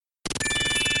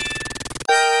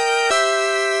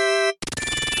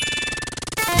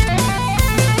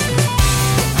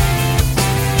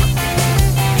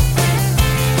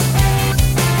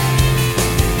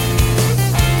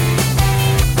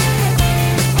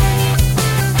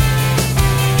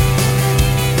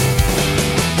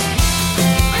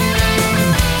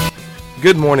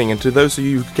Good morning, and to those of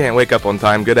you who can't wake up on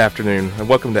time, good afternoon, and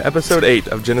welcome to episode 8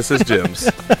 of Genesis Gems.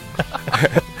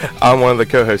 I'm one of the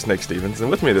co-hosts, Nick Stevens, and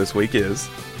with me this week is...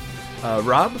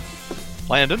 Rob?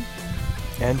 Landon?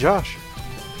 And Josh.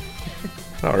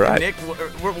 All right. Nick,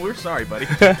 we're sorry, buddy.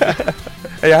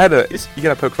 Hey, you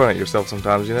gotta poke fun at yourself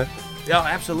sometimes, you know? Yeah,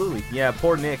 absolutely. Yeah,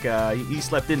 poor Nick, he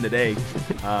slept in today.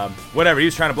 Whatever, he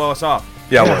was trying to blow us off.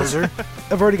 Yeah, I was.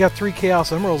 I've already got 3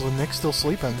 Chaos Emeralds and Nick's still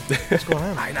sleeping. What's going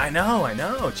on? I know.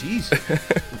 Jeez.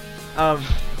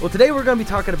 Well, today we're going to be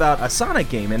talking about a Sonic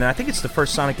game, and I think it's the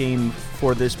first Sonic game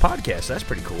for this podcast. That's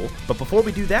pretty cool. But before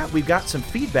we do that, we've got some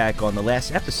feedback on the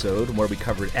last episode where we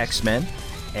covered X-Men.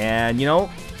 And, you know,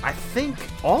 I think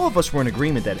all of us were in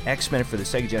agreement that X-Men for the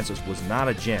Sega Genesis was not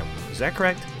a gem. Is that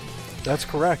correct? That's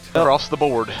correct. Across the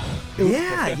board.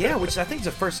 Yeah, which I think is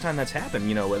the first time that's happened,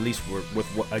 you know, at least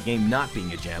with a game not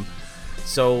being a gem.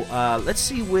 So let's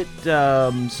see what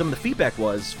some of the feedback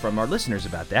was from our listeners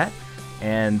about that.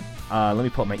 And let me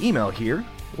pull up my email here.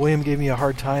 William gave me a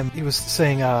hard time. He was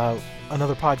saying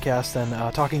another podcast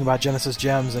and talking about Genesis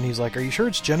Gems, and he's like, are you sure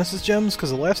it's Genesis Gems? Because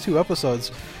the last 2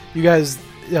 episodes, you guys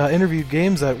interviewed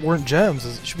games that weren't gems.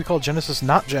 It should be called Genesis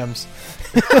Not Gems.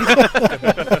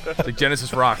 Like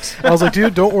Genesis Rocks. I was like,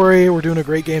 dude, don't worry. We're doing a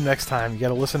great game next time. You got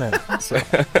to listen in. So.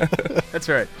 That's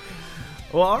right.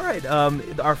 Well, all right.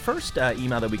 Our first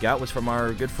email that we got was from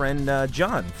our good friend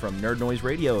John from Nerd Noise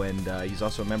Radio, and he's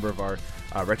also a member of our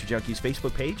Retro Junkies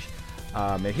Facebook page.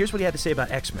 And here's what he had to say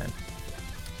about X-Men.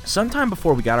 Sometime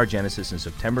before we got our Genesis in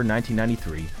September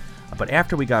 1993, but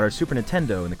after we got our Super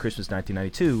Nintendo in the Christmas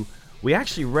 1992, we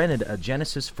actually rented a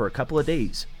Genesis for a couple of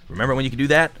days. Remember when you could do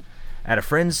that? At a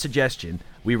friend's suggestion,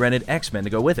 we rented X-Men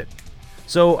to go with it.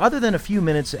 So other than a few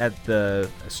minutes at the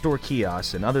store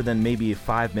kiosk, and other than maybe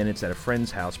 5 minutes at a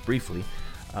friend's house briefly,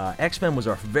 X-Men was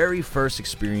our very first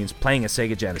experience playing a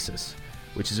Sega Genesis,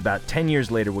 which is about 10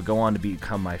 years later would go on to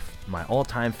become my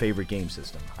all-time favorite game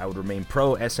system. I would remain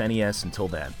pro SNES until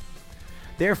then.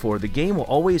 Therefore, the game will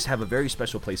always have a very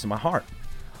special place in my heart.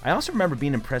 I also remember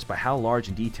being impressed by how large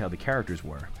and detailed the characters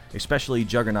were, especially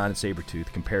Juggernaut and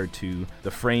Sabretooth compared to the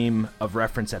frame of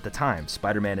reference at the time,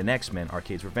 Spider-Man and X-Men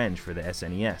Arcade's Revenge for the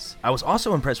SNES. I was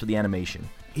also impressed with the animation.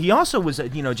 He also was,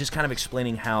 just kind of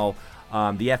explaining how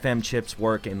the FM chips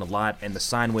work and the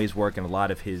sine waves work in a lot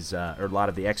of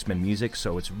the X-Men music,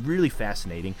 so it's really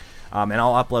fascinating. And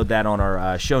I'll upload that on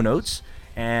our show notes.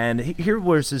 And here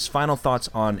was his final thoughts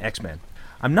on X-Men.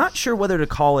 I'm not sure whether to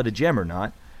call it a gem or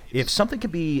not. If something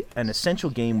could be an essential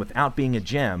game without being a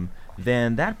gem,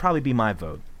 then that'd probably be my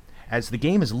vote, as the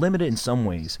game is limited in some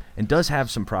ways and does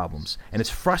have some problems, and it's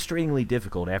frustratingly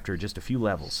difficult after just a few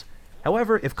levels.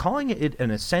 However, if calling it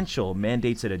an essential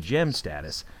mandates it a gem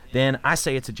status, then I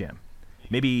say it's a gem.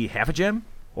 Maybe half a gem?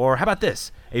 Or how about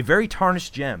this? A very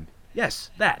tarnished gem.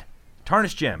 Yes, that.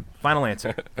 Tarnished gem. Final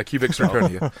answer. A cubic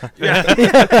zirconia.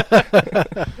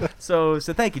 Yeah. So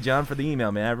thank you, John, for the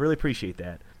email, man. I really appreciate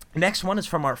that. Next one is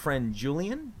from our friend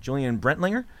Julian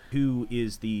Brentlinger, who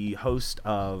is the host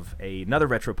of another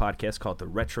retro podcast called the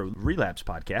Retro Relapse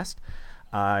Podcast.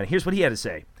 Here's what he had to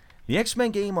say. The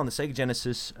X-Men game on the Sega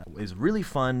Genesis is really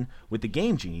fun with the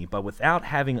Game Genie, but without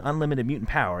having unlimited mutant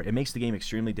power, it makes the game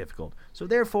extremely difficult. So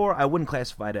therefore, I wouldn't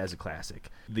classify it as a classic.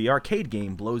 The arcade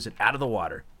game blows it out of the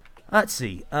water. Let's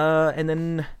see. And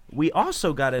then we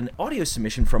also got an audio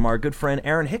submission from our good friend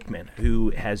Aaron Hickman,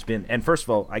 who has been. And first of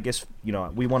all, I guess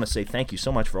we want to say thank you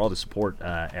so much for all the support,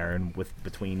 Aaron,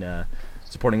 between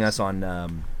supporting us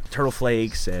on Turtle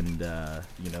Flakes and the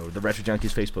Retro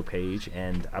Junkies Facebook page,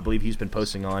 and I believe he's been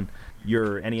posting on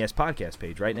your NES podcast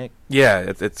page, right, Nick? Yeah,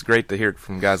 it's great to hear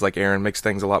from guys like Aaron. Makes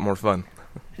things a lot more fun.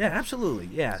 Yeah, absolutely.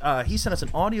 Yeah, he sent us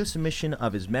an audio submission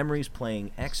of his memories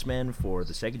playing X-Men for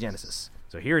the Sega Genesis.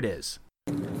 So here it is.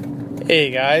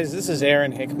 Hey guys, this is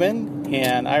Aaron Hickman,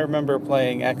 and I remember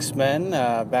playing X-Men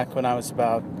back when I was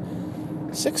about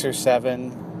 6 or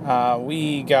 7.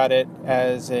 We got it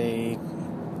as a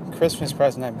Christmas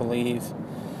present, I believe,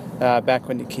 back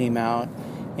when it came out.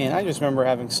 And I just remember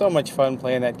having so much fun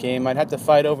playing that game. I'd have to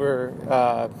fight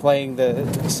over playing the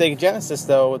Sega Genesis,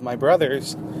 though, with my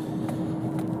brothers.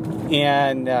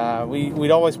 And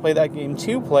we'd always play that game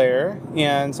 2-player.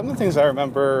 And some of the things I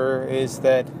remember is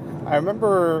that I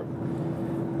remember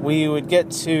we would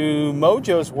get to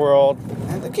Mojo's world,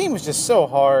 and the game was just so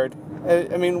hard.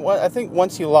 I think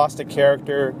once you lost a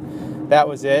character, that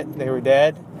was it. They were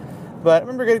dead. But I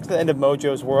remember getting to the end of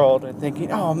Mojo's world and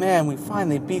thinking, oh man, we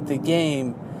finally beat the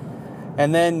game.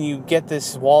 And then you get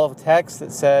this wall of text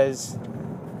that says,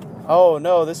 oh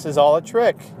no, this is all a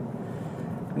trick.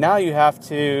 Now you have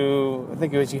to, I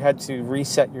think it was you had to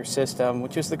reset your system,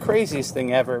 which was the craziest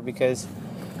thing ever, because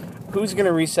who's going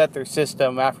to reset their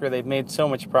system after they've made so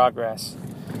much progress?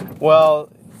 Well,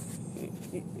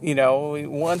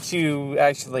 once you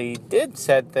actually did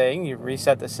said thing, you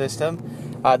reset the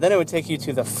system, then it would take you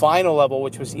to the final level,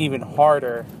 which was even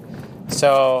harder.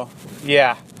 So,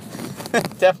 yeah,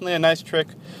 definitely a nice trick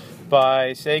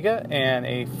by Sega and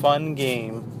a fun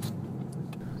game.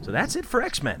 So that's it for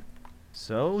X-Men.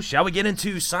 So, shall we get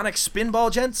into Sonic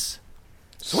Spinball, gents?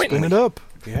 Spin it up.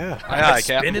 Yeah. Aye,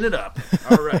 Captain. Spinning it up.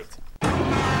 All right.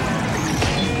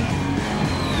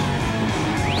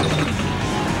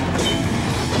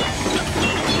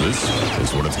 This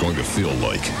is what it's going to feel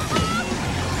like.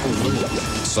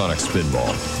 Sonic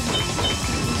Spinball.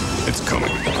 It's coming.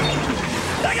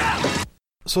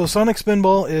 So Sonic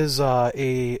Spinball is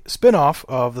a spin-off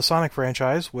of the Sonic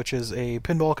franchise, which is a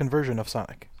pinball conversion of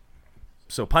Sonic.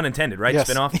 So pun intended, right? Yes.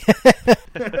 Spin-off?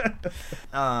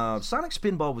 Sonic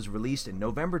Spinball was released in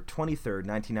November 23rd,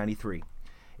 1993.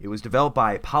 It was developed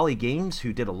by Poly Games,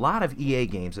 who did a lot of EA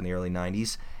games in the early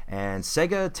 90s, and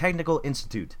Sega Technical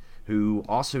Institute, who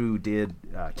also did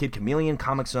Kid Chameleon,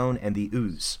 Comic Zone, and The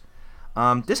Ooze.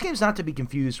 This game's not to be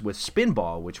confused with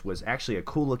Spinball, which was actually a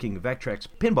cool-looking Vectrex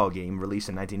pinball game released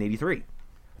in 1983.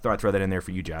 Thought I'd throw that in there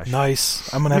for you, Josh.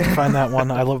 Nice. I'm going to have to find that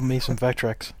one. I love me some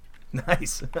Vectrex.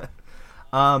 Nice.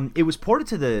 It was ported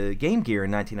to the Game Gear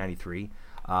in 1993,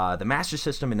 the Master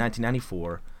System in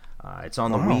 1994. It's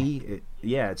on the Wii.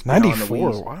 It's been 94, on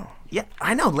the Wii. wow. Yeah,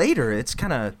 I know. Later, it's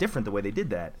kind of different the way they did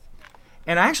that.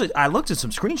 And I looked at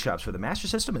some screenshots for the Master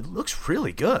System. It looks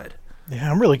really good.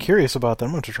 Yeah, I'm really curious about that.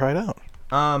 I'm going to try it out.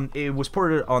 It was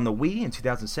ported on the Wii in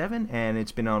 2007, and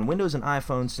it's been on Windows and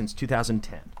iPhone since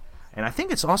 2010. And I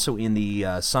think it's also in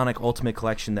the Sonic Ultimate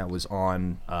Collection that was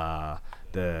on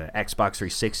the Xbox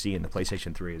 360 and the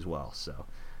PlayStation 3 as well. So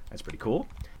that's pretty cool.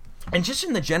 And just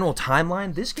in the general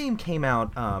timeline, this game came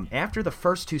out after the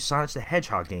first two Sonic the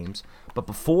Hedgehog games, but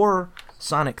before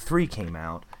Sonic 3 came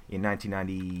out in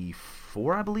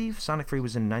 1994, I believe. Sonic 3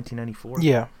 was in 1994.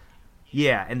 Yeah.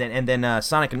 Yeah, and then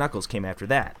Sonic and Knuckles came after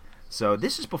that. So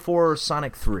this is before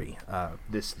Sonic 3,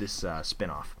 this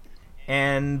spin-off.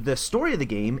 And the story of the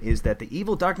game is that the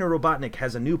evil Dr. Robotnik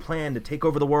has a new plan to take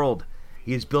over the world.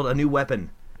 He has built a new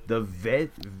weapon, the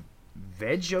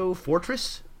Veggie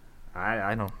Fortress.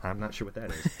 I'm not sure what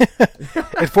that is.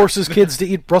 It forces kids to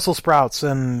eat Brussels sprouts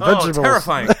and vegetables. Oh,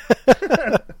 terrifying.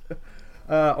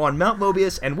 On Mount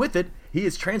Mobius, and with it, he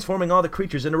is transforming all the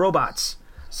creatures into robots.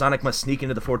 Sonic must sneak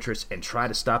into the fortress and try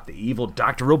to stop the evil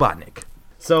Dr. Robotnik.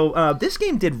 So this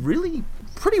game did really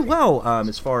pretty well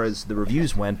as far as the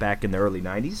reviews went back in the early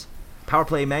 90s.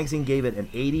 Powerplay magazine gave it an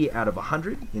 80 out of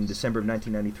 100 in December of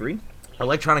 1993.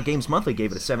 Electronic Games Monthly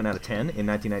gave it a 7 out of 10 in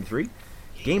 1993.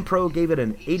 GamePro gave it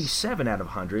an 87 out of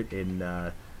 100 in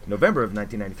November of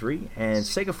 1993. And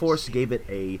Sega Force gave it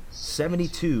a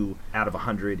 72 out of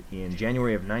 100 in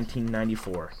January of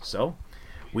 1994. So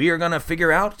we are going to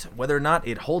figure out whether or not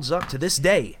it holds up to this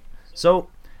day. So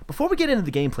before we get into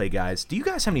the gameplay, guys, do you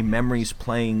guys have any memories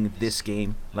playing this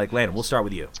game? Like, Landon, we'll start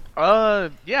with you. Yeah,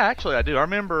 actually I do. I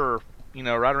remember,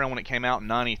 right around when it came out in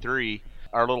 93,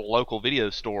 our little local video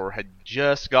store had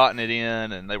just gotten it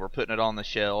in, and they were putting it on the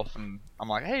shelf, and I'm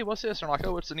like, hey, what's this? And they're like,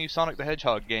 oh, it's the new Sonic the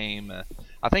Hedgehog game.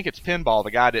 I think it's pinball.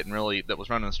 The guy that was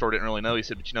running the store didn't really know. He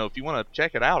said, but if you want to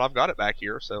check it out, I've got it back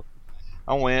here. So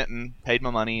I went and paid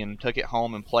my money and took it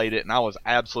home and played it, and I was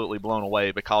absolutely blown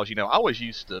away because, I was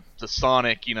used to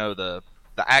Sonic, the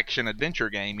action adventure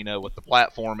game, with the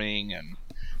platforming and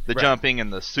the jumping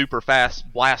and the super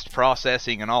fast blast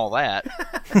processing and all that.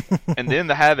 And then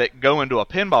to have it go into a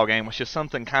pinball game was just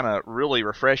something kind of really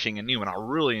refreshing and new, and I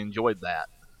really enjoyed that.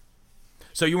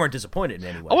 So you weren't disappointed in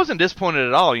any way? I wasn't disappointed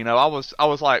at all. I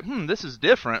was like, this is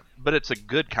different, but it's a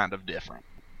good kind of different.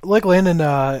 Like Landon,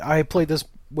 I played this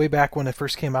way back when it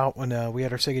first came out, when we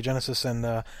had our Sega Genesis, and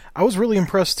I was really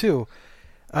impressed too.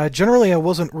 Generally, I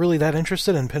wasn't really that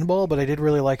interested in pinball, but I did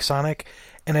really like Sonic,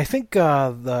 and I think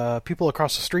the people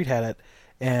across the street had it,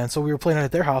 and so we were playing it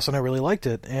at their house, and I really liked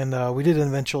it, and we did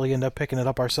eventually end up picking it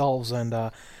up ourselves, and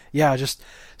just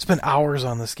spent hours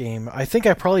on this game. I think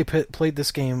I probably played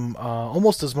this game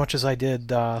almost as much as I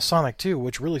did Sonic 2,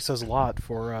 which really says a lot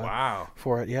for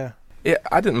it, yeah. Yeah,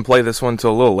 I didn't play this one until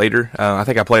a little later. I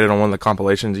think I played it on one of the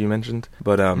compilations you mentioned.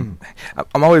 But I'm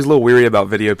always a little weary about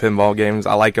video pinball games.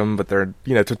 I like them, but they're,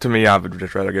 to me, I would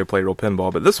just rather go play real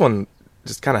pinball. But this one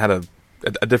just kind of had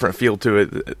a different feel to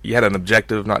it. You had an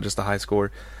objective, not just a high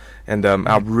score. And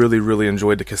I really, really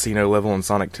enjoyed the casino level in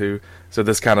Sonic 2. So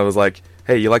this kind of was like,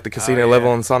 hey, you like the casino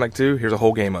level in Sonic 2? Here's a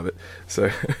whole game of it. So,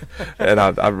 and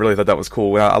I really thought that was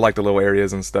cool. I like the little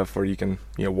areas and stuff where you can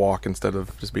walk instead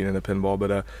of just being in a pinball.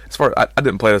 But as far I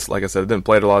didn't play this, like I said, I didn't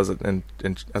play it a lot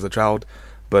as a child.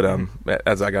 But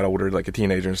as I got older, like a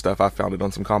teenager and stuff, I found it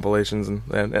on some compilations and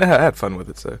I had fun with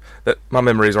it. So that my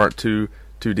memories aren't too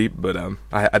deep, but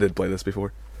I did play this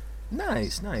before.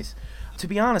 Nice. To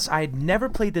be honest, I had never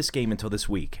played this game until this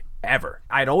week, ever.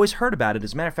 I'd always heard about it.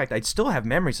 As a matter of fact, I'd still have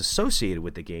memories associated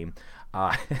with the game.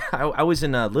 I was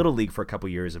in Little League for a couple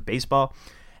years of baseball,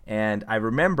 and I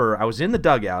remember I was in the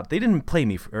dugout. They didn't play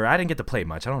me, or I didn't get to play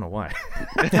much. I don't know why.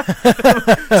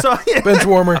 So, yeah. Bench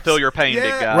warmer. I feel your pain, big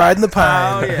guy. Riding the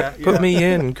pine. Oh, yeah. Put me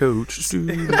in, coach. So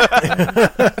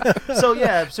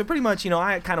pretty much,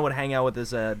 I kind of would hang out with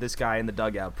this guy in the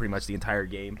dugout pretty much the entire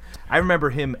game. I remember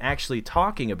him actually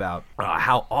talking about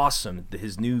how awesome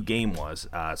his new game was,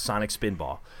 Sonic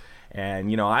Spinball.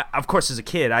 And, of course, as a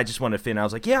kid, I just wanted to fit in. I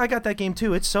was like, yeah, I got that game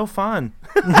too. It's so fun.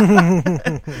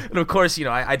 And, of course,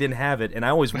 I didn't have it, and I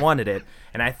always wanted it.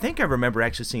 And I think I remember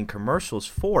actually seeing commercials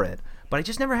for it, but I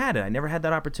just never had it. I never had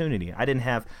that opportunity. I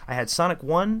had Sonic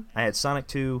 1, I had Sonic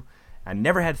 2, I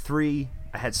never had 3,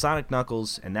 I had Sonic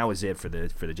Knuckles, and that was it for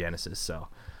the Genesis. So,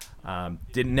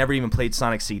 never even played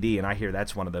Sonic CD, and I hear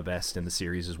that's one of the best in the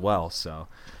series as well. So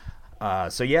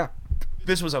yeah.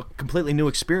 This was a completely new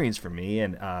experience for me,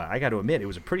 and I got to admit, it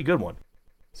was a pretty good one.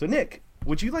 So, Nick,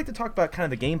 would you like to talk about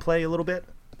kind of the gameplay a little bit?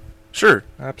 Sure,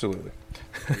 absolutely.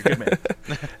 You're a good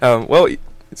man. Well,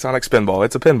 Sonic Spinball,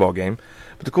 it's a pinball game.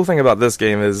 But the cool thing about this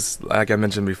game is, like I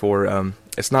mentioned before,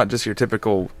 it's not just your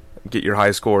typical get your high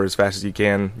score as fast as you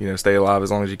can, stay alive as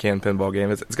long as you can pinball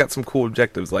game. It's got some cool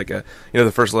objectives, like,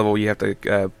 the first level you have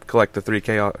to collect the 3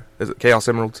 Chaos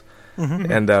Emeralds.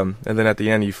 Mm-hmm. And then at the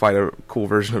end you fight a cool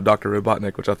version of Dr.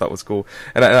 Robotnik, which I thought was cool.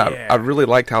 And I really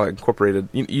liked how it incorporated.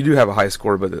 You do have a high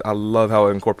score, but I love how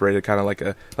it incorporated kind of like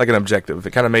an objective.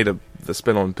 It kind of made the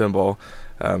spin on pinball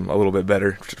a little bit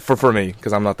better for me,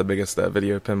 because I'm not the biggest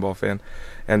video pinball fan.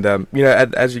 And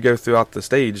as you go throughout the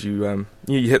stage, you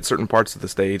hit certain parts of the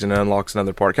stage and it unlocks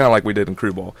another part, kind of like we did in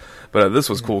Crew Ball. But this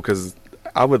was cool because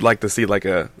I would like to see like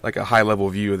a high level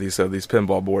view of these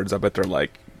pinball boards. I bet they're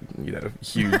like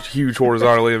huge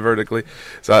horizontally and vertically.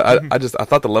 So I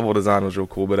thought the level design was real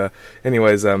cool. But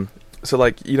anyways, so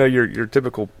like your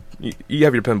typical, you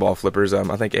have your pinball flippers.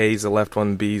 I think A's the left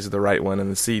one, B's the right one,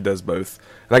 and the C does both.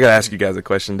 And I gotta ask you guys a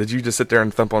question. Did you just sit there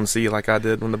and thump on C like I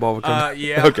did when the ball would come?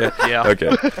 Yeah. Okay. Yeah. Okay.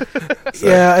 So.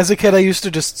 Yeah, as a kid I used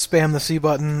to just spam the C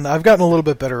button. I've gotten a little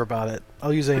bit better about it.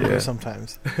 I'll use A and B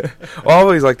sometimes. Well, I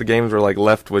always like the games where like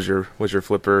left was your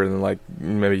flipper, and then like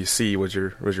maybe C was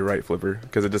your right flipper,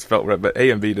 because it just felt right. But A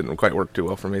and B didn't quite work too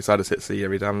well for me, so I just hit C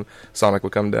every time Sonic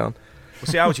would come down. Well,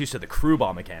 see, I was used to the Crew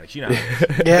Ball mechanics, Yeah.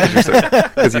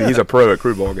 Because he's a pro at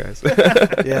Crew Ball, guys.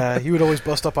 Yeah, he would always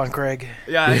bust up on Craig.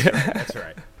 Yeah, that's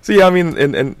right. So yeah, I mean,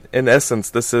 in essence,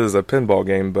 this is a pinball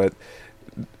game, but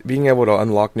being able to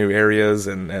unlock new areas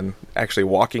and actually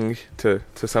walking to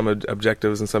some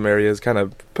objectives in some areas kind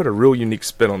of put a real unique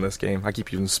spin on this game. I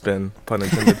keep using spin, pun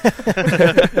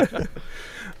intended.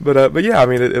 But yeah, I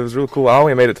mean, it was real cool. I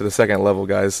only made it to the second level,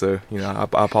 guys, so I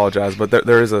apologize. But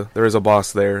there is a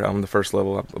boss there on the first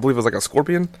level. I believe it was like a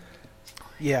scorpion.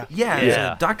 Yeah.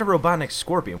 Yeah. Dr. Robotnik's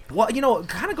Scorpion. Well,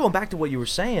 kind of going back to what you were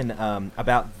saying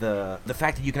about the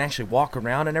fact that you can actually walk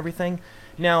around and everything.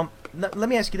 Now, let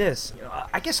me ask you this.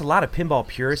 I guess a lot of pinball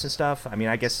purists and stuff, I mean,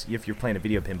 I guess if you're playing a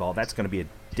video pinball, that's going to be a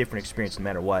different experience no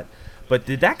matter what. But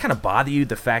did that kind of bother you,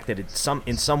 the fact that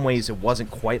in some ways it wasn't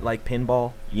quite like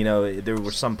pinball? There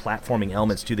were some platforming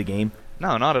elements to the game?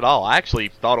 No, not at all. I actually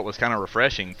thought it was kind of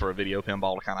refreshing for a video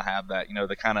pinball to kind of have that,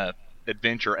 the kind of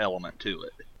adventure element to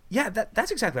it. Yeah,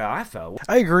 that's exactly how I felt.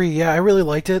 I agree. Yeah, I really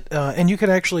liked it. And you can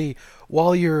actually,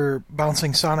 while you're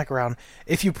bouncing Sonic around,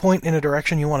 if you point in a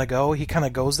direction you want to go, he kind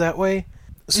of goes that way.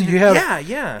 So you have,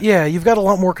 yeah, you've got a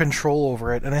lot more control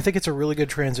over it, and I think it's a really good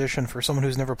transition for someone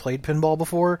who's never played pinball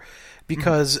before,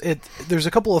 because there's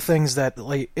a couple of things that,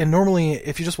 like, and normally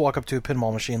if you just walk up to a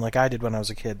pinball machine like I did when I was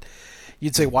a kid,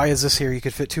 you'd say, why is this here? You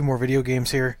could fit 2 more video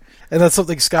games here. And that's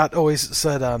something Scott always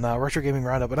said on Retro Gaming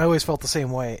Roundup, and I always felt the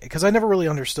same way, because I never really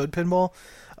understood pinball.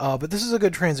 But this is a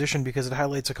good transition because it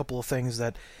highlights a couple of things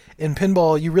that in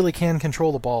pinball you really can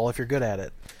control the ball if you're good at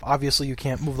it. Obviously you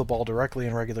can't move the ball directly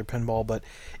in regular pinball, but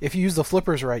if you use the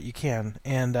flippers right, you can.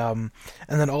 And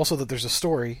then also that there's a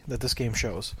story that this game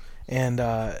shows. And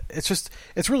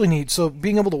it's really neat. So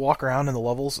being able to walk around in the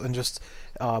levels and just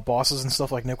bosses and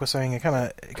stuff, like Nick was saying. It kind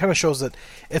of shows that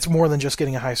it's more than just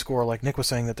getting a high score, like Nick was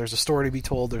saying, that there's a story to be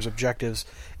told, there's objectives,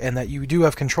 and that you do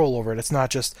have control over it. It's not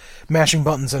just mashing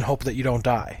buttons and hope that you don't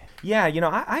die. Yeah,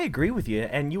 I agree with you,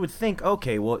 and you would think,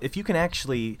 okay, well, if you can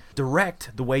actually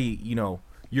direct the way,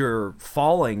 you're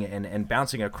falling and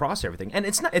bouncing across everything, and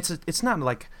it's not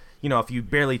like, if you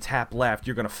barely tap left,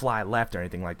 you're going to fly left or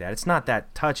anything like that. It's not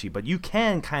that touchy, but you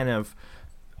can kind of,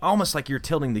 almost like you're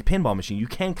tilting the pinball machine, you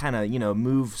can kind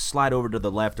of, slide over to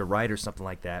the left or right or something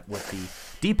like that with the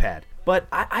D-pad. But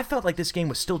I felt like this game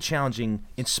was still challenging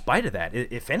in spite of that.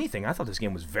 If anything, I thought this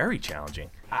game was very challenging.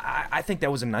 I think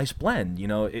that was a nice blend.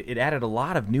 It added a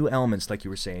lot of new elements, like you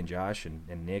were saying, Josh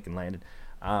and Nick and Landon.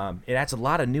 It adds a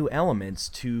lot of new elements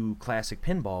to classic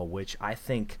pinball, which I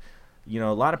think, a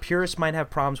lot of purists might have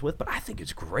problems with, but I think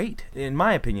it's great. In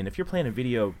my opinion, if you're playing a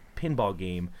video pinball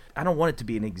game, I don't want it to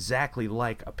be exactly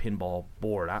like a pinball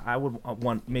board. I would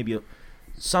want maybe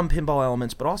some pinball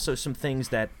elements, but also some things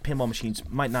that pinball machines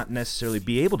might not necessarily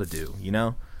be able to do,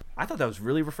 I thought that was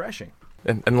really refreshing.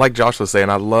 And like Josh was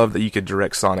saying, I love that you could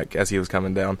direct Sonic as he was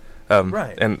coming down.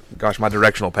 Right. And gosh, my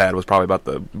directional pad was probably about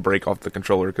to break off the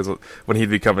controller, because when he'd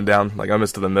be coming down, like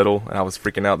almost to the middle, and I was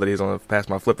freaking out that he's going to pass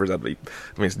my flippers,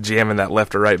 it's jamming that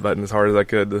left or right button as hard as I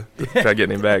could to try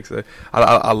getting him back. So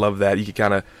I love that. You could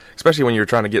kind of, especially when you were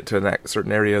trying to get to a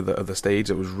certain area of the stage,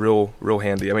 it was real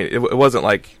handy. I mean, it wasn't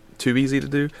like too easy to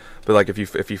do, but like if you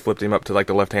flipped him up to like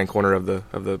the left hand corner of the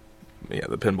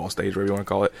pinball stage, whatever you want to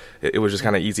call it, it was just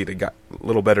kind of easy a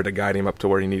little better to guide him up to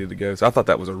where he needed to go. So I thought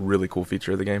that was a really cool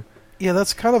feature of the game. Yeah,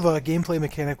 that's kind of a gameplay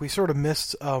mechanic we sort of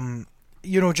missed.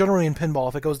 Generally in pinball,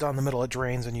 if it goes down the middle, it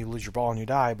drains and you lose your ball and you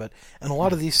die. But in a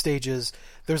lot of these stages,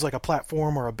 there's like a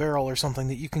platform or a barrel or something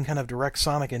that you can kind of direct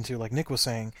Sonic into, like Nick was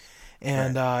saying.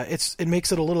 And it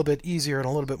makes it a little bit easier and a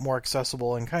little bit more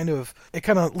accessible, and it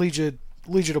kind of leads you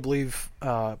to believe,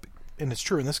 and it's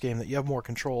true in this game, that you have more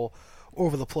control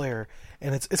over the player.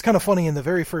 And it's kind of funny, in the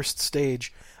very first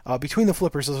stage, between the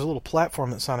flippers, there's a little platform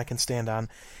that Sonic can stand on,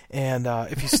 and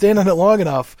if you stand on it long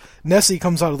enough, Nessie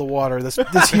comes out of the water, this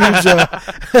huge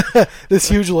this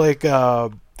huge like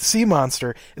sea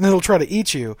monster, and it'll try to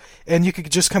eat you, and you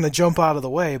could just kind of jump out of the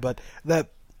way. But that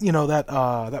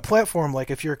platform,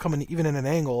 like if you're coming even in an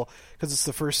angle, because it's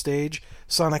the first stage,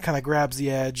 Sonic kind of grabs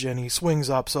the edge and he swings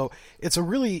up, so it's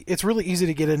really easy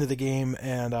to get into the game,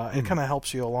 and it kind of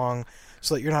helps you along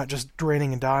so that you're not just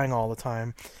draining and dying all the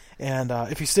time. And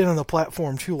if you stand on the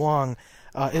platform too long,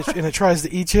 and it tries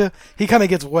to eat you, he kind of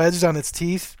gets wedged on its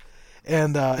teeth,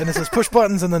 and it says push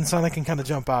buttons, and then Sonic can kind of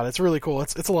jump out. It's really cool.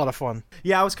 It's a lot of fun.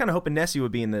 Yeah, I was kind of hoping Nessie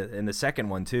would be in the second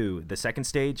one too, the second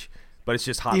stage. But it's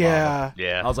just hot lava.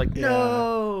 Yeah. I was like,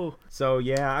 no. So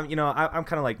yeah, I'm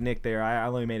kind of like Nick there. I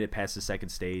only made it past the second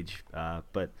stage,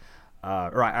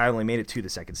 or I only made it to the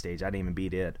second stage. I didn't even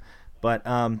beat it. But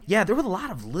yeah, there were a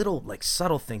lot of little like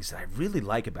subtle things that I really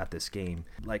like about this game.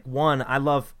 Like one, I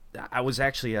was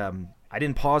actually I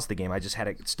didn't pause the game. I just had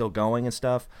it still going and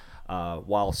stuff.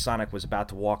 While Sonic was about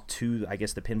to walk to, I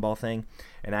guess, the pinball thing,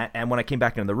 and when I came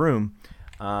back into the room.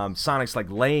 Sonic's like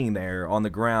laying there on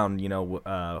the ground,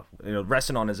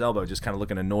 resting on his elbow, just kind of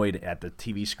looking annoyed at the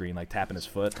TV screen, like tapping his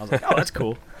foot. I was like, oh, that's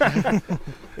cool.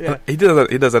 Yeah. He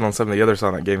does that on some of the other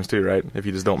Sonic games too, right? If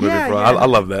you just don't move it for a while. I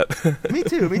love that. Me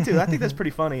too. I think that's pretty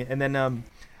funny. And then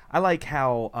I like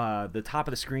how the top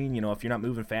of the screen, if you're not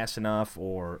moving fast enough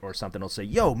or something, it'll say,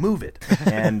 "Yo, move it,"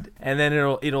 and then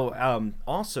it'll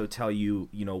also tell you,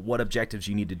 what objectives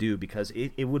you need to do, because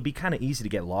it would be kind of easy to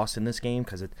get lost in this game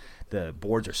because the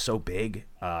boards are so big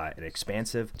and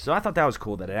expansive. So I thought that was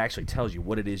cool that it actually tells you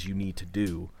what it is you need to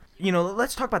do.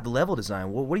 Let's talk about the level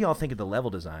design. What do y'all think of the level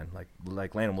design?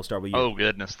 Like Landon, we'll start with you. Oh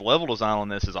goodness, the level design on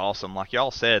this is awesome. Like y'all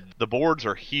said, the boards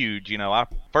are huge.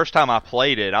 First time I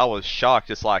played it, I was shocked.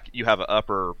 It's like you have an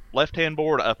upper left-hand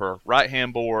board, upper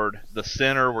right-hand board, the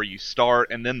center where you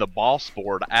start, and then the boss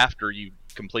board after you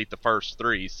complete the first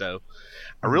three. So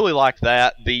I really like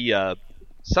that.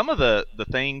 Some of the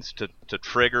things to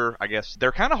trigger, I guess,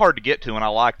 they're kind of hard to get to, and I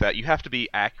like that. You have to be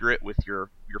accurate with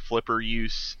your flipper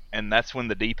use, and that's when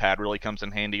the D-pad really comes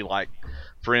in handy. Like,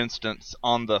 for instance,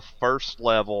 on the first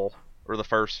level, or the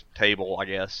first table, I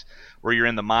guess, where you're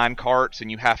in the mine carts and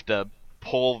you have to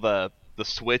pull the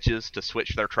switches to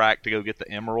switch their track to go get the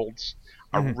emeralds.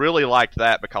 Mm-hmm. I really liked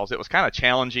that because it was kind of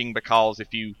challenging, because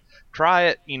if you try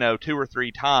it, 2 or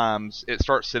 3 times, it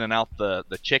starts sending out the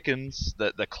chickens,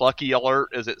 the clucky alert,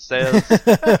 as it says.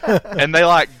 And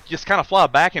they just kind of fly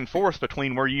back and forth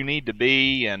between where you need to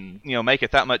be, and make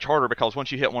it that much harder, because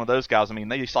once you hit one of those guys,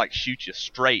 they just shoot you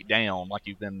straight down like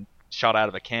you've been shot out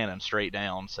of a cannon straight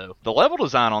down. So the level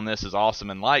design on this is awesome,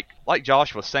 and like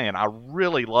Josh was saying, I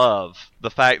really love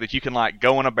the fact that you can like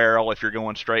go in a barrel if you're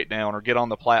going straight down, or get on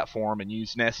the platform and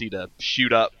use Nessie to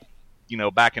shoot up,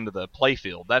 back into the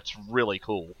playfield. That's really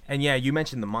cool. And yeah, you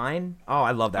mentioned the mine. Oh,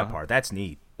 I love that part. That's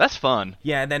neat. That's fun.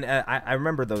 Yeah, and then I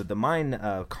remember the mine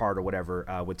card or whatever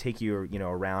would take you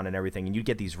around and everything, and you'd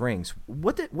get these rings.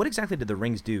 What exactly did the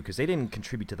rings do? Because they didn't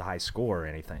contribute to the high score or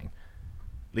anything.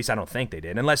 At least I don't think they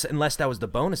did, unless that was the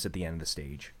bonus at the end of the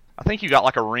stage. I think you got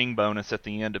like a ring bonus at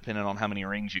the end, depending on how many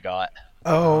rings you got.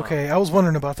 Oh, okay. I was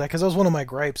wondering about that because that was one of my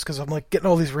gripes, because I'm like getting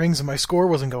all these rings and my score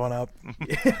wasn't going up.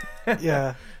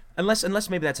 Yeah. Unless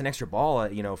maybe that's an extra ball,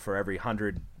 for every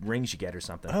 100 rings you get or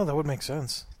something. Oh, that would make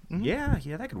sense. Mm-hmm.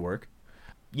 Yeah, that could work.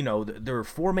 There are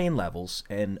 4 main levels,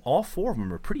 and all 4 of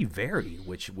them are pretty varied,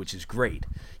 which is great.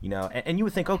 And you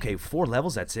would think, okay, 4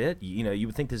 levels, that's it? You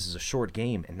would think this is a short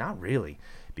game, and not really,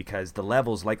 because the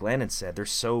levels, like Landon said, they're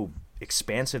so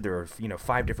expansive. There are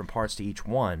 5 different parts to each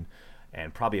one,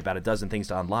 and probably about a dozen things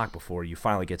to unlock before you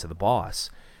finally get to the boss.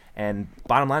 And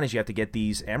bottom line is you have to get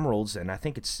these emeralds, and I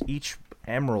think it's each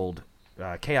emerald,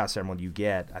 Chaos Emerald you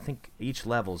get, I think each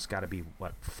level's got to be,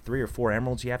 3 or 4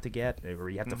 emeralds you have to get, or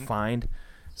you have to find.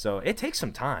 So it takes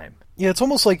some time. Yeah, it's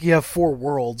almost like you have 4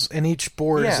 worlds, and each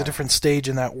board is a different stage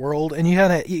in that world, and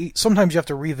sometimes you have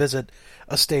to revisit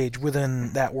a stage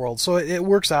within that world. So it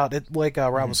works out. Like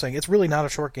Rob was saying, it's really not a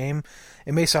short game.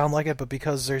 It may sound like it, but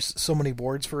because there's so many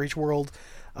boards for each world,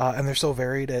 and they're so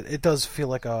varied, it does feel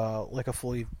like a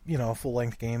fully full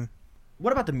length game.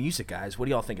 What about the music, guys? What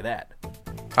do y'all think of that?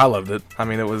 I loved it. I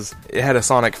mean, it had a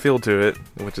Sonic feel to it,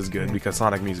 which is good because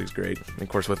Sonic music's great. And of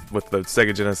course, with the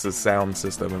Sega Genesis sound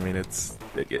system, I mean, it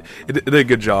did a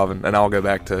good job. And I'll go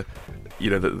back to,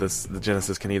 the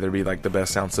Genesis can either be like the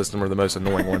best sound system or the most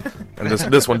annoying one. And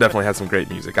this one definitely had some great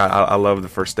music. I love the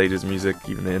first stage's music.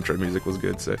 Even the intro music was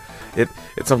good. So it's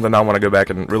something I want to go back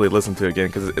and really listen to again,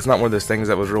 because it's not one of those things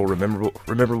that was real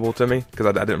rememberable to me, because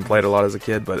I didn't play it a lot as a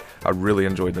kid, but I really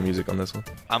enjoyed the music on this one.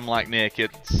 I'm like Nick.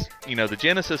 It's the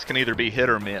Genesis can either be hit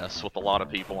or miss with a lot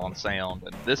of people on sound,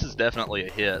 and this is definitely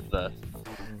a hit.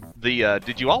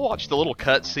 Did you all watch the little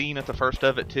cut scene at the first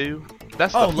of it too?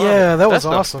 That was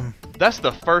awesome. That's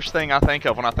the first thing I think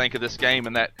of when I think of this game,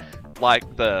 and that,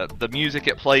 like, the music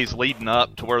it plays leading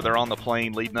up to where they're on the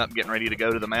plane, leading up and getting ready to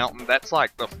go to the mountain. That's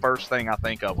like the first thing I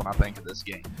think of when I think of this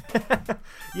game.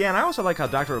 Yeah, and I also like how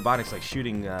Dr. Robotnik's like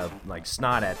shooting like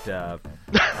snot at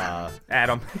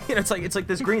him. It's like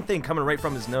this green thing coming right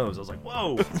from his nose. I was like,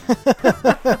 whoa.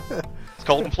 It's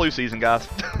cold and flu season, guys.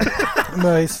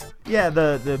 Nice. Yeah,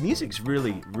 the music's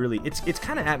really it's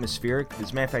kind of atmospheric.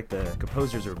 As a matter of fact, the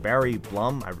composers are Barry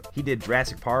Blum. He did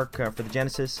Jurassic Park for the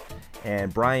Genesis,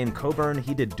 and Brian Coburn,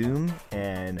 he did Doom,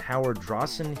 and Howard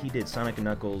Drawson, he did Sonic &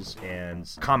 Knuckles and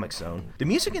Comix Zone. The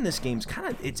music in this game's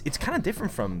it's kind of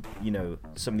different from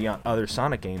some of the other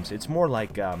Sonic games. It's more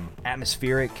like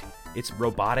atmospheric. It's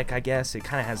robotic, I guess. It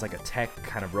kind of has like a tech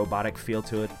kind of robotic feel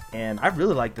to it. And I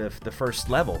really like the first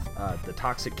level, the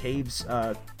Toxic Caves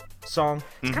song.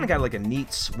 It's kind of got like a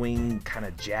neat swing, kind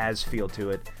of jazz feel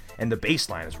to it. And the bass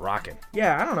line is rocking.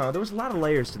 Yeah, I don't know. There was a lot of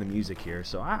layers to the music here.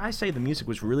 So I say the music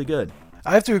was really good.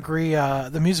 I have to agree.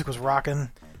 The music was rocking.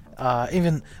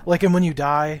 Even like when you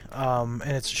die and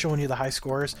it's showing you the high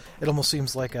scores, it almost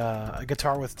seems like a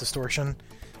guitar with distortion.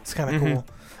 It's kind of cool.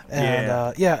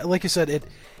 And like you said,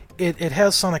 it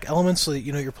has Sonic elements, so that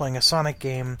you're playing a Sonic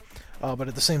game, but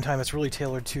at the same time it's really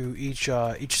tailored to each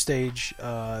stage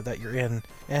that you're in.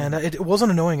 And it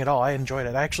wasn't annoying at all. I enjoyed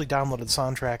it. I actually downloaded the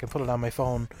soundtrack and put it on my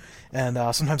phone, and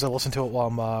sometimes I listen to it while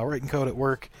I'm writing code at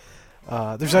work.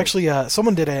 There's actually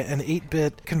someone did an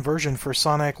 8-bit conversion for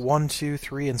Sonic 1, 2,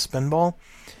 3, and Spinball.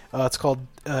 It's called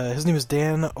his name is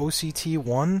Dan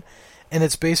OCT1, and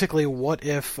it's basically what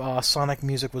if Sonic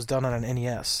music was done on an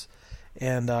NES.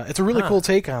 And it's a really cool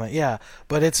take on it, yeah.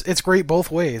 But it's great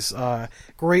both ways.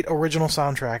 Great original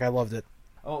soundtrack. I loved it.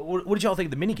 Oh, what did y'all think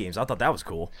of the mini games? I thought that was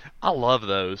cool. I love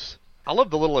those. I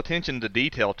love the little attention to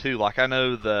detail too. Like, I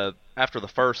know after the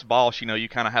first boss, you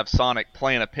kind of have Sonic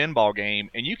playing a pinball game,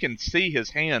 and you can see his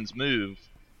hands move,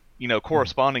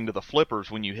 corresponding to the flippers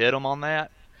when you hit him on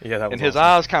that. Yeah, that was and his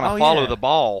awesome. eyes kind of follow the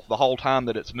ball the whole time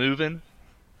that it's moving.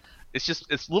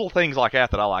 It's little things like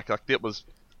that I like. Like,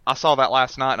 I saw that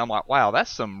last night, and I'm like, wow,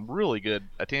 that's some really good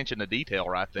attention to detail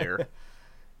right there.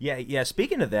 Yeah.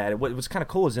 Speaking of that, what was kind of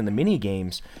cool is in the mini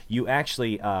games, you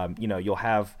actually, you'll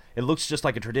have, it looks just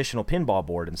like a traditional pinball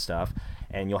board and stuff,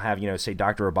 and you'll have, say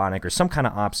Dr. Robotnik or some kind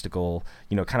of obstacle,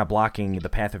 kind of blocking the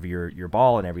path of your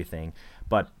ball and everything.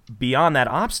 But beyond that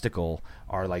obstacle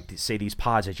are like say these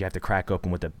pods that you have to crack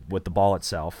open with the ball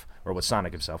itself or with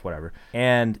Sonic himself, whatever.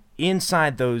 And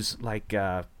inside those like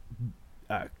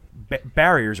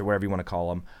barriers or whatever you want to call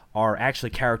them are actually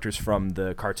characters from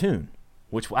the cartoon,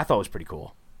 which I thought was pretty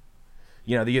cool.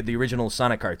 You know, the original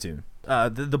Sonic cartoon.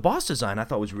 The boss design I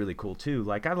thought was really cool too.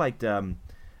 Like I liked Dr.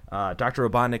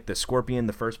 Robotnik, the Scorpion,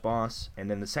 the first boss, and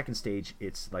then the second stage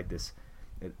it's like this.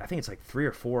 I think it's like 3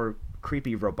 or 4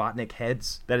 creepy Robotnik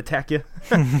heads that attack you.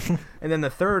 And then the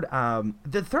third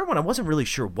one, I wasn't really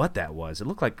sure what that was. It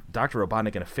looked like Dr.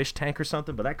 Robotnik in a fish tank or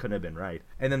something, but that couldn't have been right.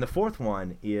 And then the fourth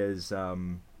one is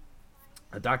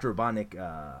Dr. Robotnik.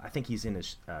 I think he's in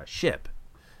his ship.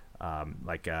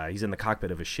 He's in the cockpit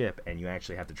of a ship, and you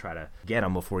actually have to try to get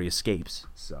him before he escapes.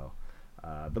 So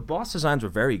the boss designs were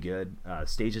very good.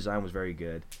 Stage design was very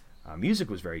good. Music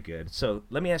was very good. So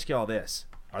let me ask you all this.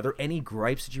 Are there any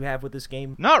gripes that you have with this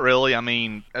game? Not really. I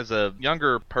mean, as a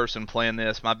younger person playing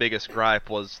this, my biggest gripe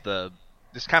was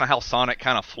just kind of how Sonic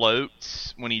kind of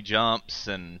floats when he jumps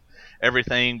and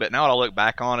everything. But now that I look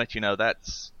back on it, you know,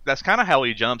 that's kind of how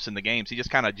he jumps in the games. He just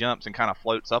kind of jumps and kind of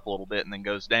floats up a little bit and then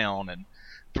goes down. And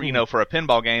you know, for a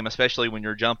pinball game, especially when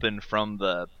you're jumping from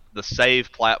the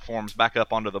save platforms back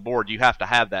up onto the board, you have to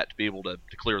have that to be able to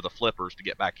clear the flippers to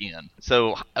get back in.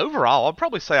 So overall, I'd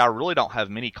probably say I really don't have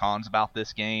many cons about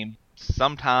this game.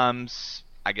 Sometimes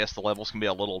I guess the levels can be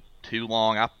a little too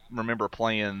long. I remember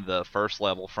playing the first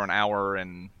level for an hour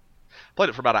and played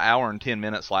it for about an hour and 10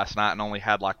 minutes last night and only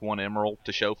had like 1 emerald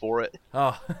to show for it.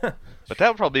 Oh. But that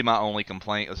would probably be my only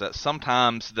complaint, is that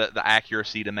sometimes the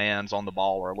accuracy demands on the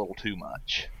ball are a little too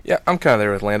much. Yeah, I'm kind of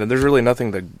there with Landon. There's really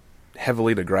nothing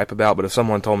heavily to gripe about, but if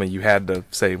someone told me you had to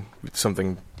say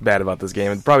something bad about this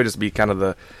game, it'd probably just be kind of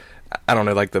the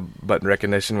button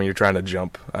recognition when you're trying to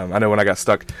jump. I know when I got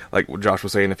stuck, like what Josh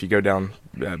was saying, if you go down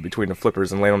between the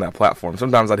flippers and land on that platform,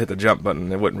 sometimes I'd hit the jump button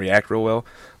and it wouldn't react real well.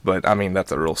 But, I mean,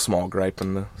 that's a real small gripe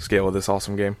in the scale of this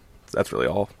awesome game. That's really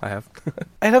all I have.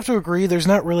 I'd have to agree. There's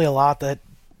not really a lot that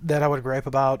I would gripe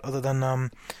about other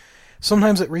than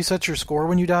sometimes it resets your score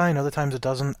when you die and other times it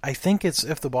doesn't. I think it's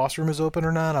if the boss room is open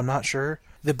or not. I'm not sure.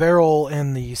 The barrel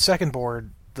in the second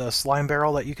board, the slime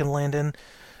barrel that you can land in,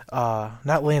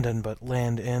 not land in, but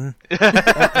land in.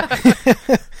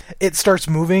 It starts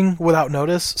moving without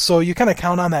notice, so you kind of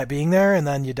count on that being there, and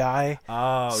then you die.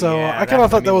 Oh, so yeah, I kind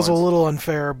of thought that was a little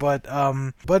unfair, but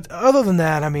other than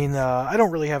that, I mean, I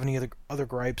don't really have any other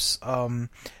gripes.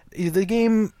 The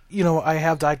game, you know, I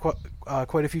have died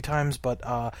quite a few times, but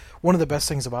one of the best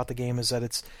things about the game is that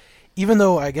it's, even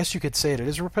though I guess you could say it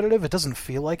is repetitive, it doesn't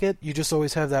feel like it. You just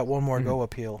always have that one more go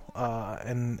appeal,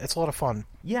 and it's a lot of fun.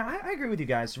 Yeah, I agree with you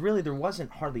guys. Really, there wasn't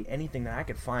hardly anything that I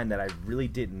could find that I really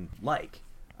didn't like.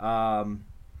 The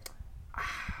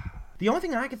only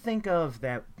thing I could think of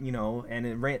that, you know,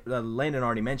 and Landon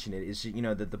already mentioned it, is, you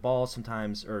know, that the ball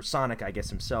sometimes, or Sonic, I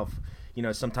guess himself, you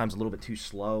know, sometimes a little bit too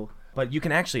slow. But you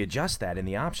can actually adjust that in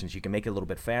the options. You can make it a little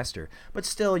bit faster. But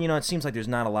still, you know, it seems like there's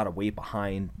not a lot of weight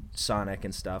behind Sonic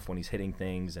and stuff when he's hitting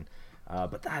things. And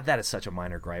but that is such a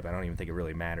minor gripe. I don't even think it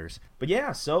really matters. But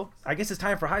yeah, so I guess it's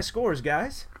time for high scores,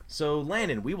 guys. So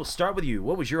Landon, we will start with you.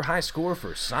 What was your high score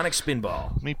for Sonic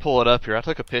Spinball? Let me pull it up here. I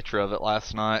took a picture of it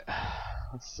last night.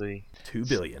 Let's see. 2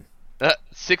 billion.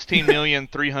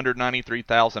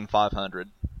 16,393,500.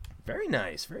 Very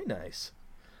nice, very nice.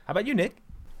 How about you, Nick?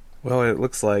 Well, it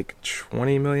looks like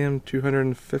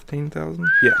 20,215,000.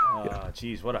 Yeah. Oh,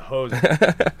 jeez, what a hose.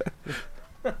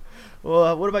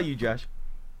 Well, what about you, Josh?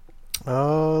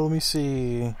 Let me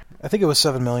see. I think it was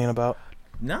 7 million about.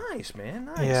 Nice, man.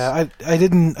 Nice. Yeah, I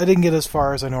didn't get as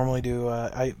far as I normally do.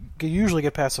 I usually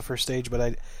get past the first stage, but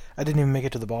I didn't even make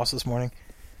it to the boss this morning.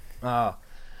 Yeah,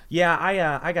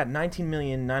 I got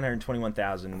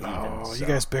 19,921,000 even. Oh, so. You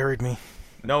guys buried me.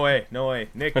 No way.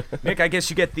 Nick, I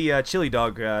guess you get the chili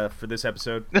dog for this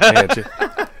episode. Yeah,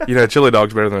 you know, chili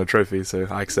dog's better than a trophy, so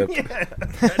I accept. Yeah,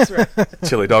 that's right.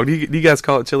 Chili dog. Do you guys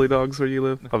call it chili dogs where you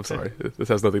live? I'm sorry. This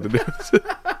has nothing to do with it.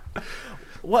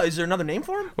 What, is there another name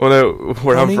for him? Well, no,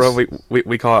 where Ponies? I'm from,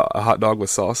 we call it a hot dog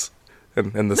with sauce.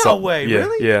 And the No way, yeah,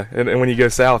 really? Yeah, and when you go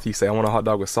south, you say, I want a hot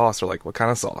dog with sauce. They're like, what kind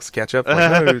of sauce? Ketchup?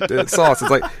 Like, no, it's sauce.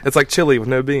 It's like chili with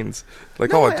no beans.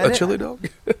 Like, No, a chili dog?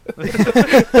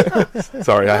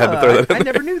 Sorry, I had to throw that in I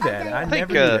never knew that. I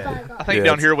think Yeah,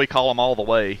 down here we call them all the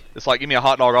way. It's like, give me a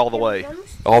hot dog all the way.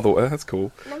 all the way. That's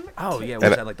cool. Oh, yeah, was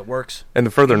that like the works? And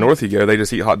the further north you go, they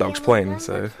just eat hot dogs plain,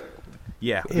 so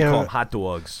Yeah, we Yeah. call them hot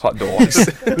dogs. hot dogs.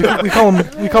 we call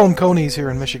them conies here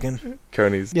in Michigan.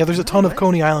 Conies. Yeah, there's a ton of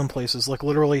Coney Island places. Like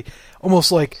literally,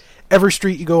 almost like every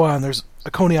street you go on, there's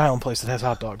a Coney Island place that has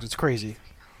hot dogs. It's crazy.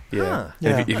 Yeah. Huh.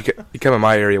 Yeah. If you come in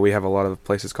my area, we have a lot of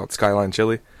places called Skyline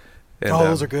Chili. And,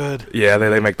 those are good. Yeah,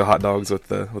 they make the hot dogs with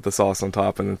the sauce on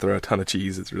top and then throw a ton of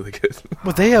cheese. It's really good.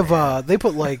 But they have they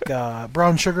put like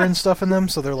brown sugar and stuff in them,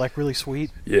 so they're like really sweet.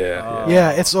 Yeah.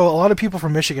 Yeah, it's so a lot of people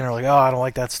from Michigan are like, oh, I don't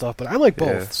like that stuff, but I like both.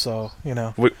 Yeah. So you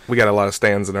know, We got a lot of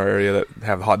stands in our area that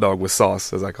have hot dog with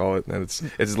sauce, as I call it, and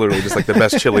it's literally just like the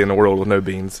best chili in the world with no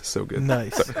beans. It's so good.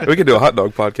 nice. So, we could do a hot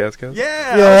dog podcast, guys.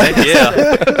 Yeah.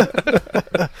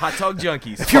 Yeah. Hot dog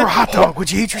junkies. If you're a hot dog,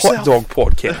 would you eat yourself? Hot dog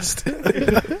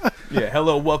podcast. Yeah,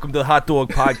 hello, welcome to the Hot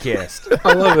Dog Podcast.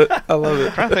 I love it. I love it.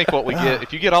 I'm trying to think what we get.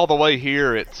 If you get all the way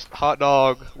here, it's hot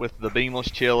dog with the beanless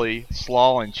chili,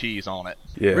 slaw, and cheese on it.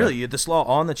 Yeah. Really, you had the slaw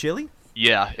on the chili?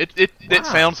 Yeah, it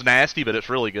sounds nasty, but it's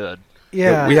really good.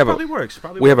 Yeah. We have Probably works.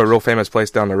 we have a real famous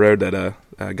place down the road that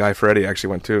Guy Fieri actually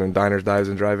went to in diners, dives,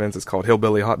 and drive-ins. It's called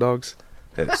Hillbilly Hot Dogs.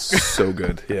 It's so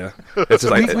good. Yeah. It's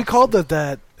just like we called it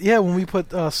that. Yeah, when we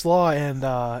put slaw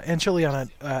and chili on it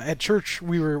at church,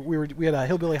 we had a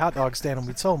hillbilly hot dog stand and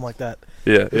we'd sell them like that.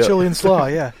 yeah. Chili and slaw.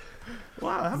 Yeah.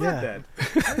 Wow, how about Yeah. that?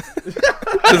 This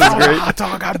is great. Hot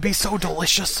dog ought to be so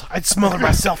delicious. I'd smother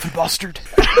myself in mustard.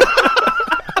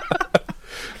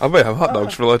 I might have hot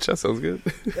dogs for lunch. That sounds good.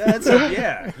 That's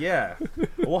yeah.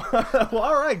 Well,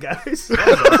 all right, guys.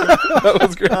 That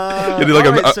was great. You do like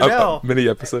all right, so a now- mini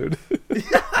episode.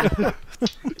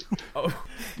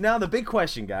 Now the big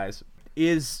question, guys,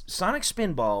 is Sonic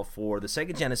Spinball for the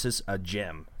Sega Genesis a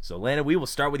gem? So, Landon, we will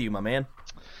start with you, my man.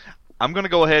 I'm gonna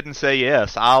go ahead and say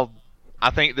yes. I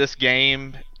think this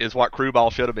game is what Crew Ball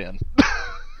should have been.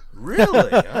 Really?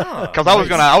 Because I was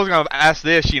gonna ask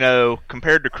this,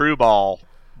 compared to Crew Ball,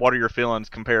 what are your feelings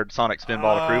compared to Sonic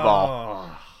Spinball to Crew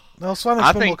Ball? Well, Sonic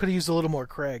I Spinball think- could have used a little more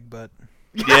Craig, but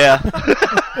Yeah.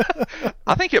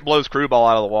 I think it blows Crew Ball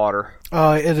out of the water.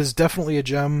 it is definitely a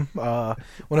gem.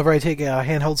 Whenever I take a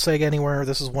handheld Sega anywhere,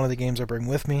 this is one of the games I bring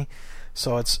with me.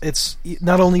 So it's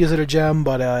not only is it a gem,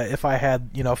 but if I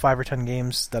had 5 or 10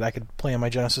 games that I could play on my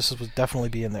Genesis, this would definitely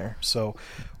be in there. So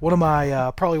one of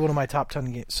my probably one of my top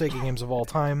 10 Sega games of all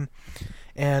time,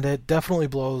 and it definitely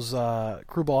blows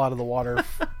Crew Ball out of the water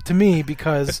to me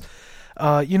because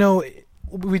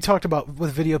we talked about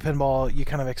with video pinball, you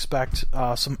kind of expect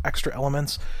some extra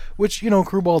elements, which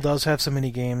Crew Ball does have some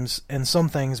mini games and some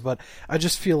things, but I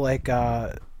just feel like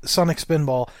Sonic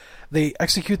Spinball, they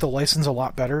execute the license a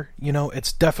lot better.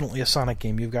 It's definitely a Sonic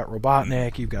game. You've got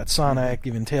Robotnik, you've got Sonic,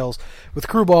 even Tails. With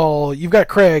Crew Ball, you've got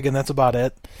Craig, and that's about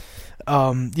it.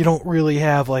 You don't really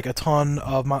have like a ton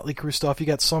of Motley Crue stuff. You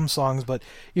got some songs, but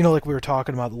like we were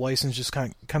talking about, the license just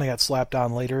kind of got slapped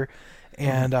on later.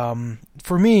 And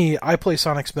for me, I play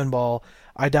Sonic Spinball,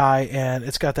 I die, and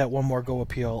it's got that one more go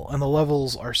appeal. And the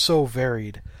levels are so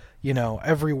varied.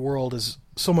 Every world is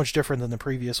so much different than the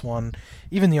previous one.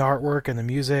 Even the artwork and the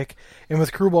music. And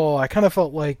with Crew Ball, I kind of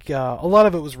felt like a lot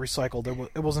of it was recycled.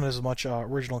 It wasn't as much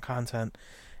original content.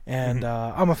 And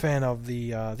I'm a fan of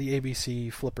the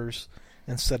ABC flippers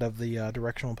instead of the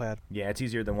directional pad. Yeah, it's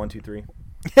easier than 1, 2, 3.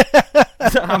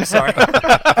 I'm sorry.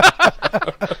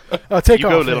 Take You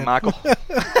off, go, little man. Michael.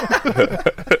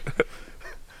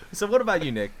 So, what about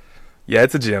you, Nick? Yeah,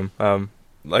 it's a gem.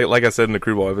 Like I said in the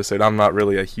Crew Ball episode, I'm not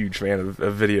really a huge fan of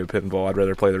video pinball. I'd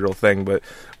rather play the real thing. But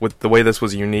with the way this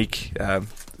was unique,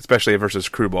 especially versus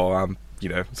Crew Ball, I'm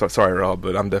sorry, Rob,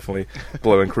 but I'm definitely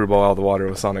blowing Crew Ball out of the water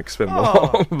with Sonic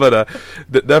Spinball. But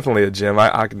definitely a gem.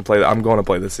 I can play. I'm going to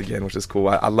play this again, which is cool.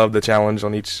 I love the challenge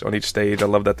on each stage. I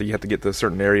love that you have to get to a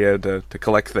certain area to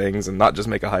collect things and not just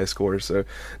make a high score. So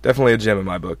definitely a gem in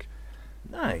my book.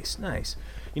 Nice.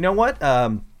 You know what?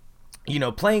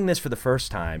 Playing this for the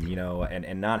first time,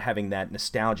 and not having that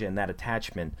nostalgia and that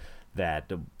attachment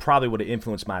that probably would have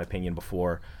influenced my opinion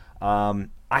before,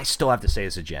 I still have to say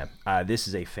it's a gem. This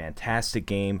is a fantastic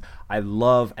game. I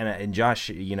love, and Josh,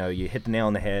 you hit the nail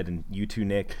on the head, and you too,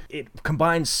 Nick. It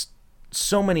combines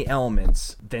so many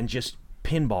elements than just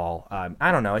pinball.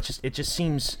 I don't know. It just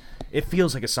seems, it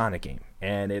feels like a Sonic game,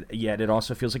 and yet it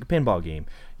also feels like a pinball game.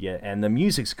 Yeah, and the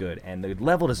music's good, and the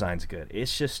level design's good.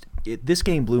 It's just this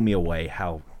game blew me away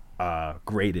how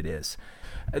great it is.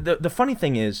 The funny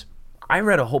thing is, I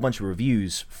read a whole bunch of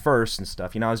reviews first and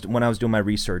stuff. When I was doing my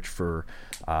research for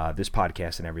this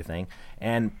podcast and everything,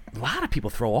 and a lot of people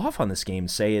throw off on this game,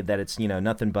 say that it's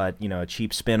nothing but a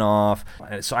cheap spin-off.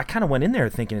 So I kind of went in there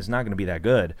thinking it's not going to be that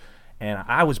good. And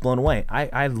I was blown away.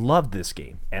 I loved this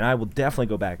game, and I will definitely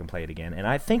go back and play it again. And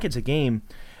I think it's a game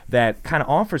that kind of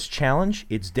offers challenge.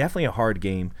 It's definitely a hard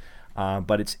game,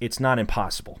 but it's not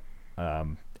impossible.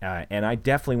 And I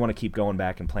definitely want to keep going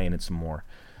back and playing it some more.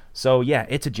 So yeah,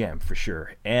 it's a gem for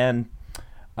sure. And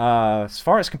as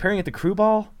far as comparing it to Crew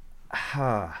Ball,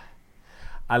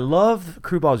 I love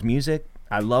Crew Ball's music.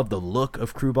 I love the look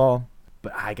of Crew Ball.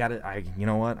 But you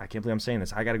know what? I can't believe I'm saying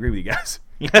this. I gotta agree with you guys.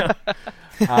 You know?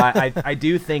 I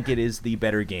do think it is the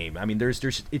better game. I mean,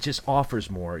 it just offers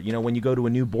more. You know, when you go to a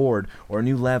new board or a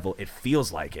new level, it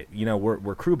feels like it. You know,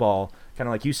 where Crew Ball, kind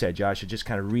of like you said, Josh, it just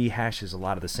kind of rehashes a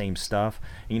lot of the same stuff.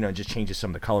 You know, just changes some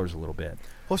of the colors a little bit.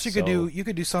 Plus, you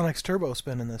could do Sonic's Turbo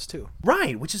Spin in this too.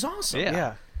 Right, which is awesome.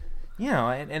 Yeah. You know,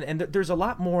 and there's a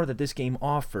lot more that this game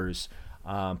offers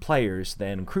players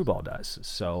than Crew Ball does.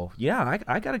 So yeah,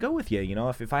 I gotta go with you. You know,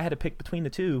 if I had to pick between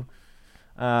the two,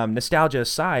 nostalgia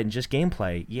aside and just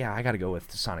gameplay, yeah, I gotta go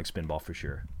with Sonic Spinball for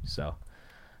sure. So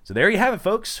there you have it,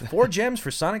 folks. 4 gems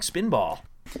for Sonic Spinball.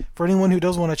 For anyone who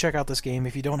does want to check out this game,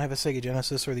 if you don't have a Sega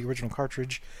Genesis or the original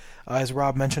cartridge, as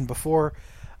Rob mentioned before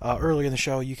earlier in the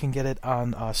show, you can get it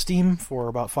on Steam for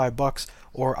about $5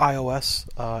 or iOS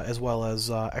as well as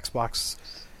Xbox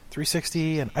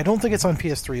 360, and I don't think it's on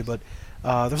PS3, but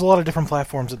there's a lot of different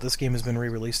platforms that this game has been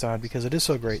re-released on because it is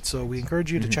so great. So we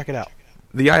encourage you to check it out.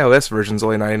 The iOS version is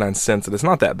only 99 cents, and it's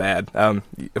not that bad.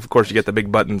 Of course, you get the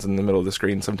big buttons in the middle of the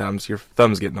screen. Sometimes your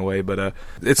thumbs get in the way, but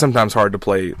it's sometimes hard to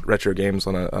play retro games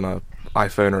on a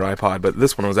iPhone or iPod. But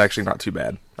this one was actually not too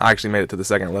bad. I actually made it to the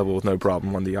second level with no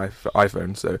problem on the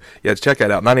iPhone. So yeah, check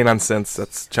that out. 99 cents.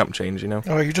 That's chump change, you know.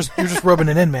 Oh, you're just rubbing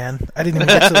it in, man. I didn't even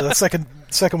get to the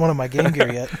second one of my Game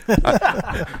Gear yet.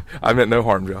 I meant no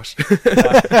harm, Josh. He's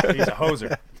a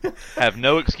hoser. Have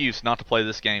no excuse not to play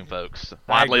this game, folks.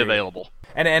 Widely available.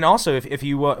 And also, if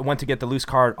you want to get the loose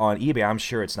card on eBay, I'm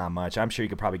sure it's not much. I'm sure you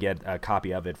could probably get a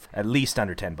copy of it for at least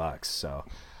under $10. So,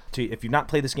 if you've not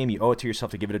played this game, you owe it to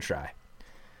yourself to give it a try.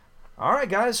 All right,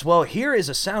 guys. Well, here is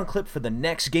a sound clip for the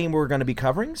next game we're going to be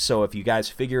covering. So if you guys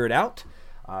figure it out,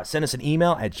 send us an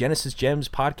email at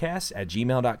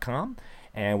genesisgemspodcast@gmail.com,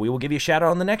 and we will give you a shout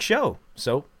out on the next show.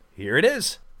 So here it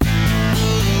is.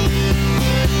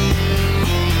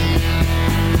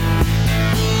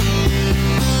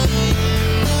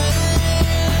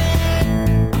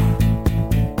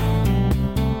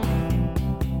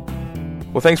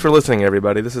 Well, thanks for listening,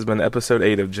 everybody. This has been episode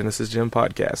 8 of Genesis Gem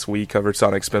Podcast. We covered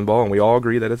Sonic Spinball, and we all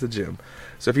agree that it's a gem.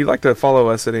 So if you'd like to follow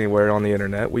us anywhere on the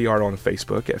internet, we are on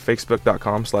Facebook at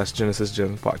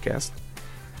facebook.com/GenesisGemPodcast.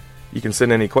 You can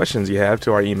send any questions you have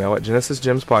to our email at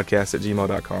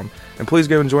genesisgemspodcast@gmail.com. And please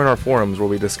go and join our forums where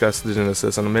we discuss the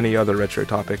Genesis and many other retro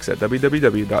topics at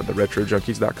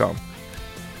www.theretrojunkies.com.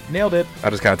 Nailed it. I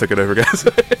just kind of took it over, guys.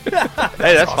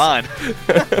 Hey, that's fine.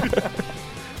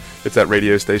 It's that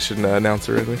radio station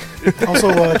announcer, really. Also,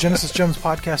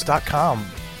 GenesisGemsPodcast.com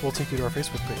will take you to our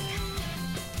Facebook page.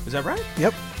 Is that right?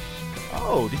 Yep.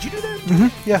 Oh, did you do that? Mm-hmm.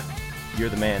 Yeah. You're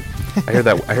the man. I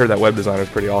heard that web designer is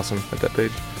pretty awesome at that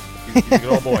page. He's a good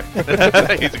old boy.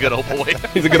 He's a good old boy.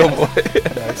 He's a good old boy.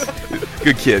 Nice.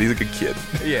 Good kid. He's a good kid.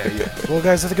 Yeah. Well,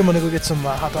 guys, I think I'm going to go get some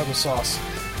hot dog with sauce.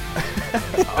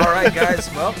 All right, guys.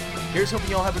 Well, here's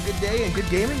hoping you all have a good day and good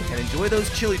gaming, and enjoy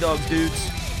those chili dogs, dudes.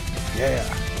 Yeah.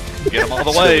 Get them all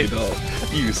the way.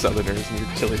 You Southerners and your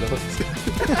chili dogs.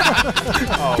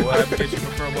 Oh, well, I guess you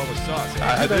prefer one with sauce. Eh?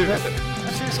 I do.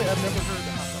 Seriously, I've never heard of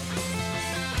hot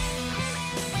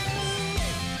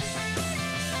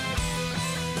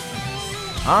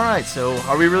dog. All right, so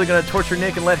are we really going to torture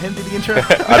Nick and let him do the intro?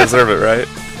 I deserve it, right?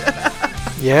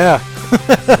 Yeah.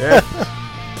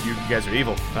 You guys are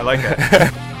evil. I like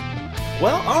that.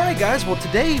 Well, all right, guys. Well,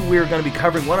 today we're going to be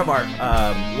covering one of our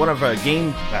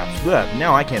game.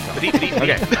 Now I can't talk.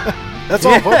 Okay. That's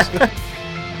all, folks. Insert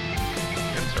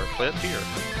clip here.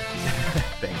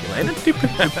 Thank you, Landon. You put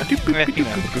your left hand in. You put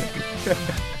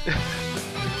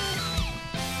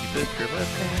your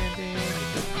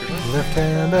Left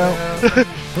hand out.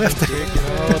 Left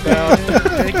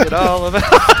Take it all about.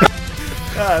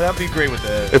 That'd be great with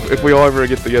the. If we all ever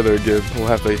get together again, we'll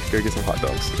have to go get some hot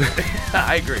dogs.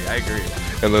 I agree.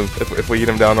 And then if we eat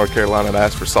them down in North Carolina and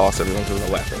ask for sauce, everyone's going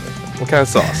to laugh at me. What kind of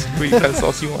sauce? What kind of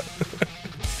sauce you want?